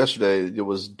him do yesterday. It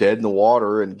was dead in the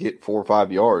water and get 4 or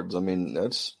 5 yards. I mean,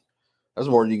 that's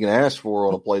more than you can ask for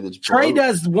on a play that's Trey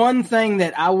does one thing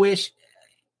that I wish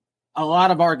a lot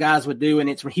of our guys would do, and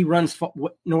it's he runs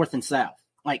north and south.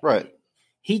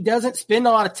 He doesn't spend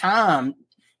a lot of time.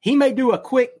 He may do a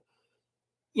quick,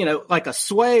 like a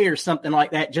sway or something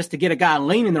like that just to get a guy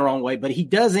leaning the wrong way, but he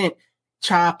doesn't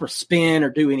chop or spin or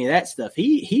do any of that stuff.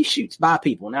 He shoots by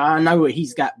people. Now, I know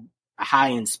he's got a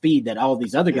high-end speed that all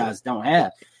these other guys don't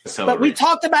have. But we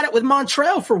talked about it with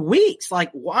Montrell for weeks. Like,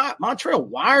 why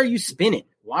are you spinning?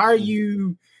 Why are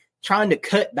you trying to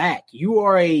cut back? You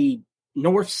are a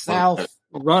north-south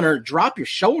runner. Drop your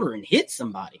shoulder and hit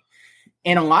somebody.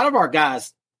 And a lot of our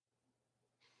guys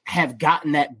have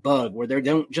gotten that bug where they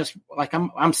don't just like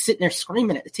I'm sitting there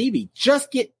screaming at the TV,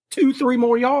 just get 2-3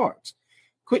 more yards.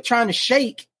 Quit trying to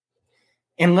shake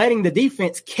and letting the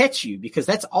defense catch you, because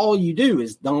that's all you do.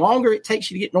 Is the longer it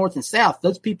takes you to get north and south,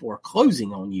 those people are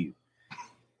closing on you.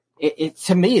 It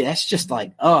to me, that's just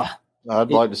like, I'd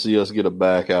like to see us get a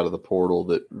back out of the portal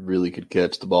that really could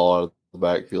catch the ball out of the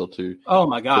backfield too. Oh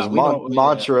my God,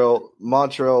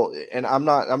 Montrell, and I'm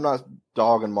not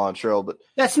dogging Montrell, but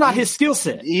that's not his skill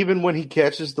set. Even when he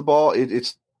catches the ball,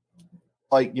 it's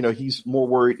like, he's more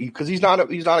worried because he's not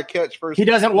a catch first. He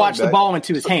doesn't watch the ball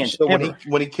into his hands. So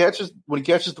when he catches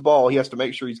the ball, he has to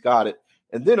make sure he's got it,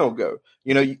 and then he'll go.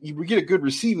 You get a good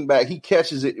receiving back, he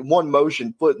catches it in one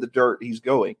motion, foot in the dirt, he's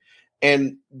going.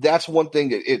 And that's one thing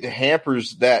that it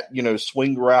hampers that,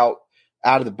 swing route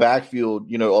out of the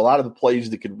backfield. A lot of the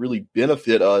plays that could really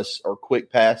benefit us are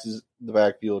quick passes in the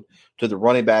backfield to the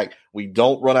running back. We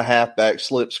don't run a halfback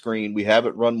slip screen. We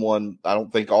haven't run one, I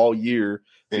don't think, all year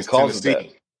because of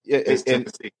that.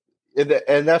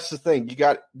 And that's the thing.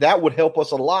 That would help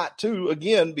us a lot too,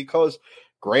 again, because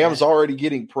Graham's already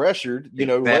getting pressured,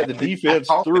 let the defense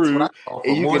through,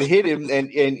 and you can hit him, and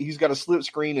he's got a slip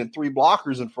screen and 3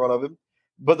 blockers in front of him.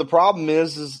 But the problem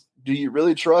is do you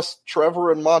really trust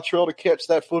Trevor and Montrell to catch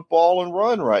that football and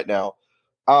run right now?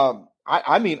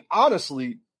 I mean,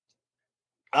 honestly,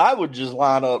 I would just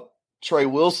line up Trey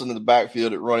Wilson in the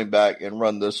backfield at running back and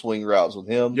run those swing routes with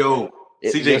him. Yo,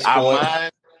 CJ, our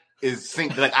mind is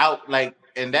synced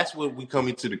and that's where we come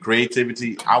into the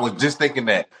creativity. I was thinking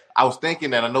that.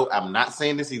 I know I'm not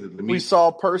saying this either. We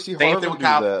saw Percy Harvin do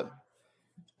that.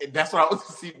 That's what I was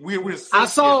see. I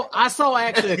saw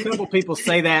actually a couple people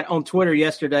say that on Twitter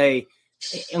yesterday,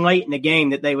 and late in the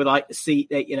game, that they would like to see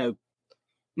that.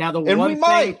 Now the one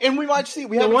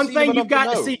thing you've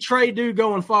got to see Trey do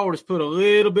going forward is put a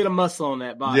little bit of muscle on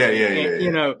that body.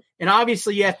 Yeah. And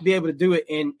obviously you have to be able to do it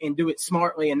and do it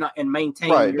smartly and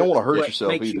maintain. Right, don't want to hurt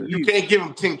yourself either. You can't give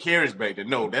him 10 carries back there.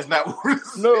 No, that's not what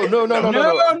No. And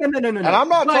I'm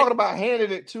not talking about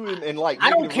handing it to him and I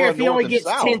don't care if he only gets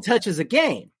 10 touches a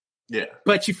game. Yeah,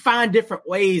 but you find different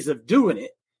ways of doing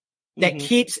it that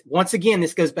keeps. Once again,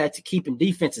 this goes back to keeping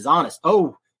defenses honest.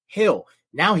 Oh hell.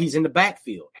 Now he's in the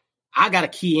backfield. I got to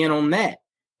key in on that.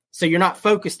 So you're not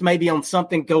focused maybe on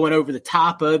something going over the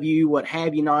top of you, what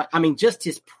have you not. I mean, just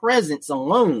his presence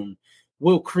alone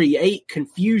will create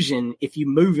confusion if you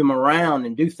move him around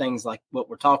and do things like what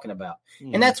we're talking about.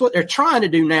 And that's what they're trying to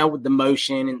do now with the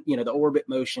motion and, the orbit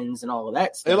motions and all of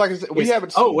that stuff. And like I said, we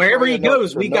haven't seen wherever he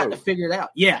goes, we got to figure it out.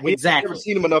 Yeah, exactly. We haven't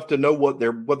seen him enough to know what they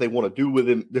want to do with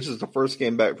him. This is the first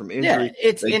game back from injury.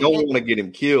 They don't want to get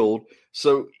him killed.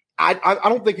 So I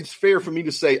don't think it's fair for me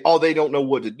to say, they don't know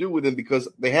what to do with him because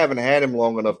they haven't had him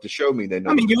long enough to show me they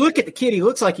know. I mean, you look at the kid, he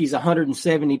looks like he's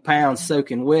 170 pounds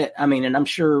soaking wet. I mean, and I'm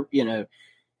sure,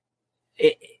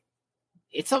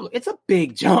 it's a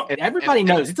big jump. Everybody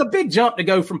knows it's a big jump to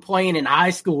go from playing in high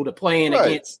school to playing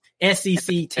against SEC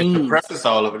teams. And to preface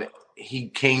all of it, he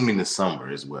came in the summer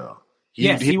as well.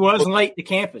 He was late to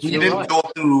campus. He didn't go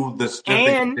through the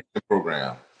strength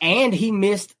program. And he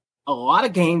missed a lot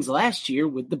of games last year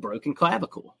with the broken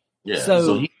clavicle. Yeah,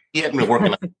 so he hadn't been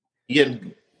working. He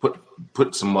hadn't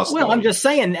put some muscle. Well, I'm just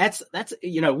saying that's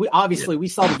we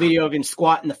saw the video of him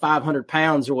squatting the 500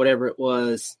 pounds or whatever it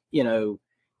was, in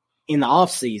the off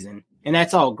season, and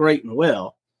that's all great and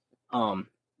well. But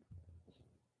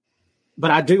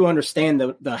I do understand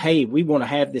the hey, we want to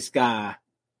have this guy.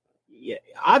 Yeah,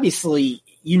 obviously,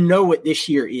 what this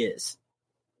year is.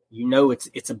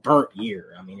 It's a burnt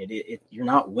year. I mean, you're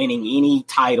not winning any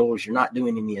titles. You're not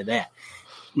doing any of that.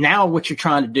 Now what you're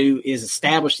trying to do is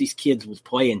establish these kids with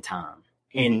playing time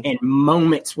and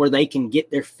moments where they can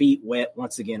get their feet wet.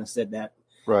 Once again, I said that.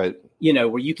 Right.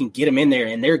 Where you can get them in there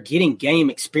and they're getting game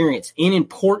experience in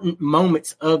important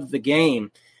moments of the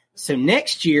game. So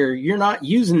next year, you're not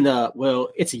using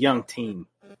it's a young team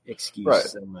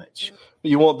excuse so much.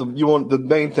 You want the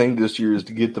main thing this year is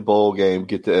to get the bowl game,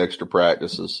 get the extra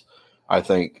practices. I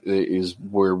think is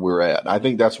where we're at. I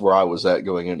think that's where I was at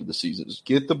going into the season. Is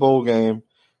get the bowl game,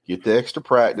 get the extra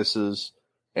practices,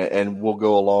 and we'll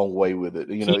go a long way with it.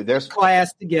 Keep there's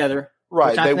class together,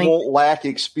 right? They won't lack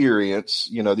experience.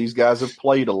 These guys have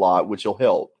played a lot, which will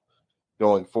help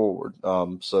going forward.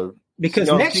 Because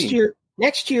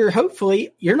next year,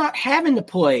 hopefully, you're not having to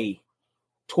play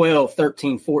 12,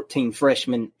 13, 14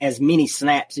 freshmen as many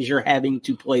snaps as you're having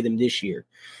to play them this year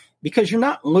because you're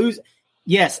not losing.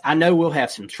 Yes, I know we'll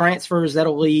have some transfers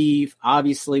that'll leave.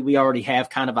 Obviously, we already have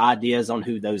kind of ideas on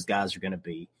who those guys are going to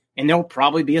be, and there'll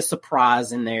probably be a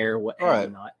surprise in there, whatever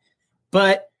not.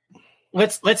 But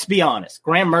let's be honest.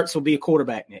 Graham Mertz will be a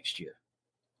quarterback next year.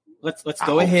 Let's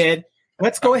go ahead.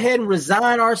 Let's go ahead and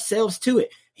resign ourselves to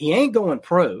it. He ain't going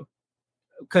pro.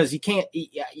 Because you can't,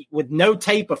 with no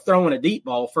tape of throwing a deep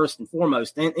ball, first and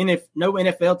foremost. And if no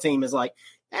NFL team is like,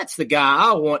 that's the guy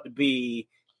I want to be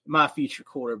my future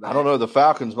quarterback. I don't know. The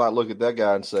Falcons might look at that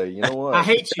guy and say, you know what? I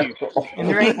hate you. And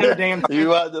there ain't no damn thing.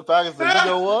 The Falcons say, you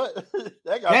know what?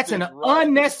 That's an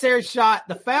unnecessary shot.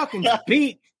 The Falcons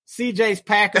beat CJ's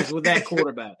Packers with that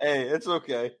quarterback. Hey, it's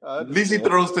okay. At least he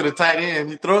throws to the tight end.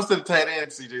 He throws to the tight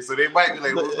end, CJ. So they might be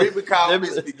like, well, maybe Kyle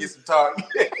Pitts can get some targets.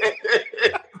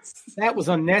 That was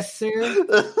unnecessary.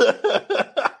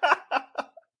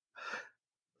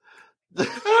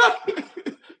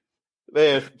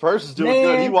 Man, Person's doing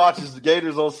good. He watches the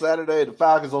Gators on Saturday and the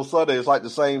Falcons on Sunday. It's like the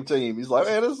same team. He's like,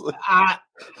 man,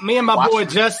 me and my boy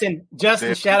Justin,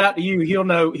 shout out to you. He'll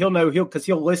know because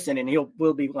he'll listen and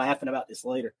we'll be laughing about this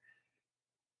later.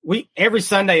 Every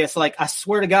Sunday, it's like, I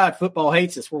swear to God, football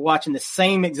hates us. We're watching the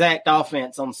same exact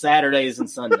offense on Saturdays and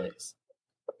Sundays.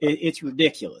 It's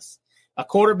ridiculous. A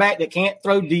quarterback that can't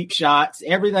throw deep shots,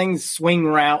 everything's swing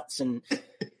routes, and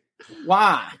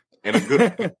why? And a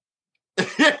good.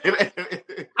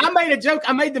 I made a joke.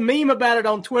 I made the meme about it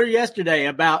on Twitter yesterday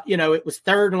about, it was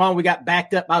 3rd and long. We got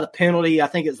backed up by the penalty. I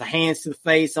think it was the hands to the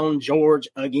face on George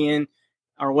again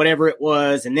or whatever it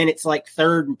was. And then it's like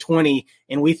 3rd and 20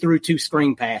 and we threw 2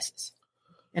 screen passes.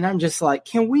 And I'm just like,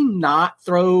 can we not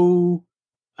throw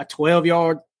a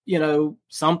 12-yard,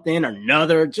 something or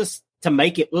another just to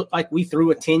make it look like we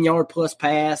threw a 10-yard plus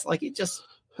pass? Like it just.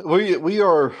 We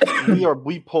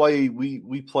play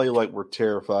like we're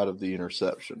terrified of the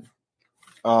interception.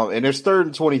 And it's 3rd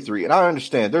and 23. And I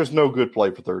understand there's no good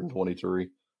play for 3rd and 23.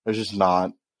 There's just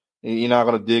not. You're not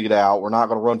going to dig it out. We're not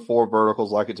going to run 4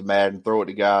 verticals like it's Madden, throw it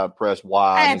to guy, press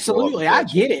Y. Absolutely. I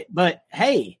get it. But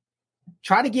hey,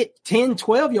 try to get 10,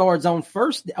 12 yards on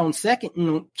 2nd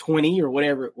and 20 or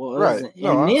whatever it was. Right.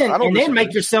 And then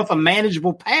make yourself a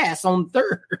manageable pass on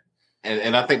 3rd.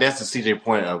 And I think that's the CJ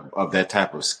point of that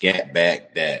type of scat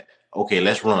back that, okay,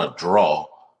 let's run a draw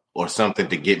or something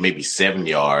to get maybe 7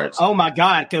 yards. Oh my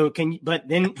God. But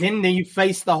then you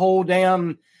face the whole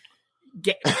damn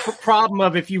problem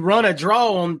of if you run a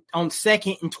draw on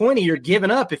 2nd and 20, you're giving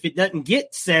up if it doesn't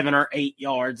get 7 or 8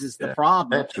 yards is the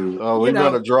problem. That's true. We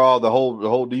run a draw, the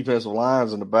whole defensive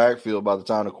line's in the backfield by the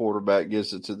time the quarterback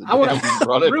gets it to the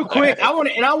real quick. I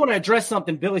want to address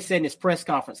something Billy said in his press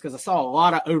conference because I saw a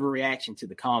lot of overreaction to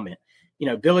the comment.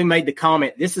 Billy made the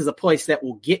comment, this is a place that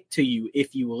will get to you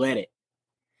if you let it.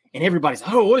 And everybody's,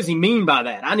 what does he mean by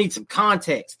that? I need some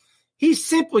context. He's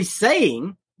simply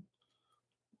saying,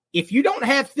 if you don't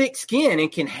have thick skin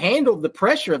and can handle the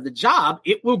pressure of the job,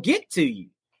 it will get to you.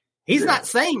 He's not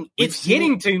saying it's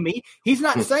getting to me. He's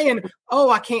not saying,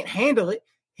 I can't handle it.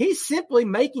 He's simply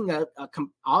making a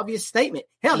obvious statement.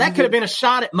 Hell, that could have been a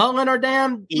shot at Mullen or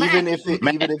damn even if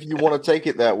you want to take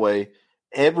it that way,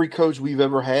 every coach we've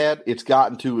ever had, it's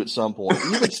gotten to at some point.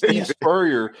 Even Steve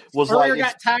Spurrier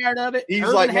got tired of it. He's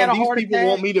Urban like, man, these people attack.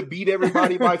 want me to beat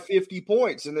everybody by 50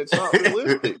 points, and it's not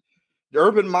realistic.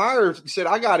 Urban Meyer said,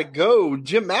 I got to go.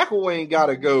 Jim McElwain got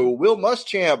to go. Will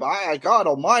Muschamp, God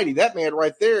almighty, that man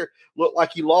right there looked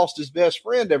like he lost his best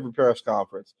friend every press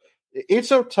conference.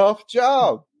 It's a tough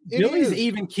job. Billy's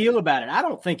even keel about it. I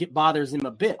don't think it bothers him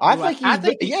a bit. I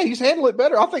think he's handled it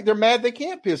better. I think they're mad they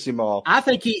can't piss him off. I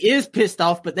think he is pissed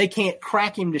off, but they can't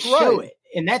crack him to show it.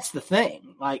 And that's the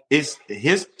thing. Like it's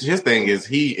his thing is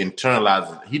he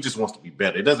internalizes. He just wants to be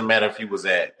better. It doesn't matter if he was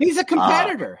at. He's a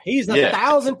competitor. He's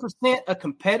 1,000% a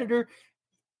competitor.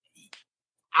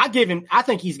 I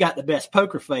think he's got the best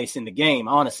poker face in the game,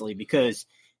 honestly, because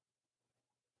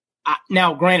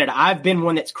now, granted, I've been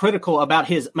one that's critical about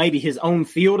his own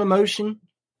field emotion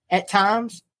at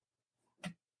times,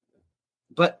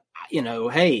 but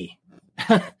hey.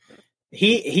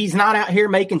 He's not out here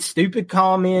making stupid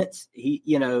comments.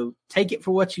 Take it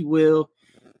for what you will.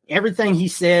 Everything he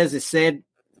says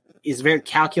is very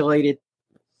calculated.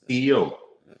 CEO.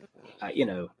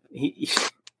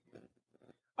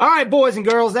 All right, boys and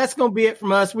girls, that's going to be it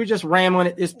from us. We're just rambling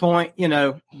at this point,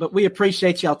 but we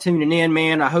appreciate y'all tuning in,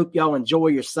 man. I hope y'all enjoy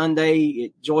your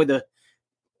Sunday. Enjoy the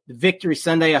victory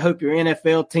Sunday. I hope your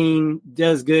NFL team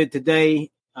does good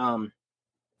today. I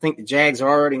think the Jags are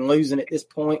already losing at this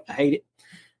point. I hate it.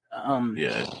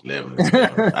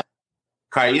 11.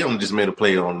 Kyle just made a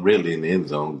play on Ridley in the end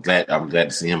zone. I'm glad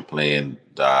to see him playing.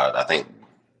 I think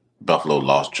Buffalo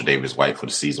lost Tre'Davious White for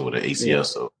the season with an ACL,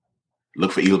 so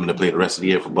look for Edelman to play the rest of the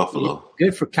year for Buffalo.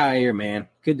 Good for Kyle, man.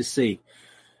 Good to see.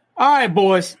 All right,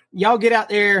 boys. Y'all get out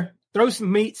there, throw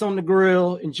some meats on the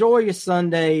grill, enjoy your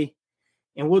Sunday,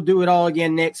 and we'll do it all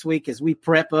again next week as we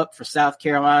prep up for South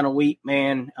Carolina week,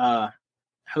 man.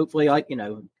 Hopefully,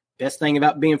 best thing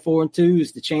about being 4-2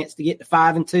 is the chance to get to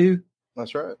 5-2.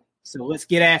 That's right. So let's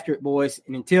get after it, boys.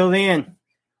 And until then,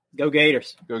 go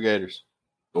Gators. Go Gators.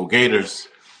 Go Gators.